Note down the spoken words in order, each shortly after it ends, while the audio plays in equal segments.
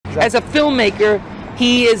As a filmmaker,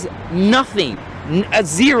 he is nothing, a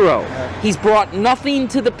zero. He's brought nothing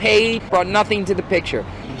to the page, brought nothing to the picture.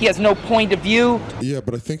 He has no point of view. Yeah,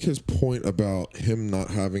 but I think his point about him not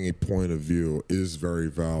having a point of view is very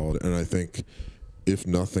valid, and I think, if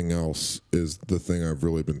nothing else, is the thing I've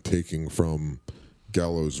really been taking from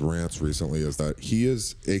Gallo's rants recently, is that he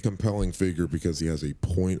is a compelling figure because he has a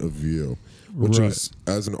point of view, which is,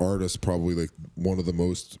 as an artist, probably like one of the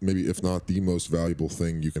most, maybe if not the most valuable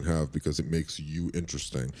thing you can have, because it makes you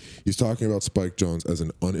interesting. He's talking about Spike Jonze as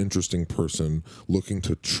an uninteresting person looking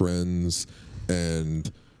to trends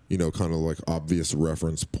and, you know, kind of like obvious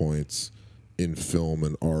reference points in film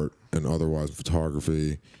and art and otherwise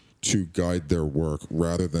photography to guide their work,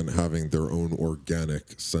 rather than having their own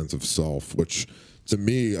organic sense of self, which to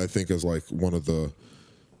me I think is like one of the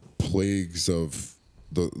plagues of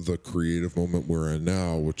the creative moment we're in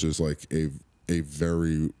now, which is like a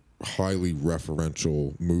very highly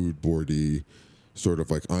referential, mood boardy sort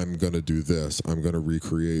of like, I'm gonna do this, I'm gonna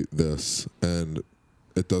recreate this, and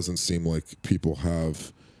it doesn't seem like people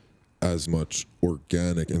have as much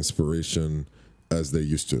organic inspiration as they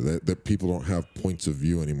used to. That people don't have points of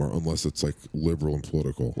view anymore, unless it's like liberal and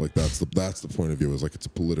political. Like that's the point of view, is like it's a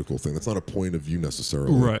political thing. That's not a point of view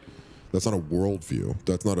necessarily. Right. That's not a world view.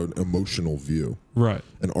 That's not an emotional view. Right.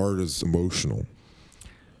 And art is emotional.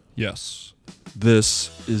 Yes.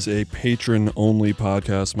 This is a patron-only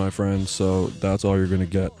podcast, my friend, so that's all you're going to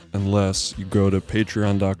get, unless you go to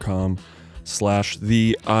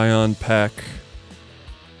patreon.com/theionpack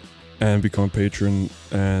and become a patron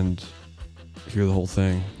and hear the whole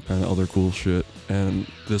thing and other cool shit. And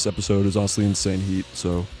this episode is honestly insane heat,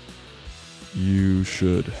 so you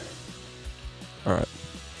should. All right,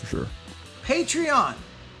 for sure. Patreon.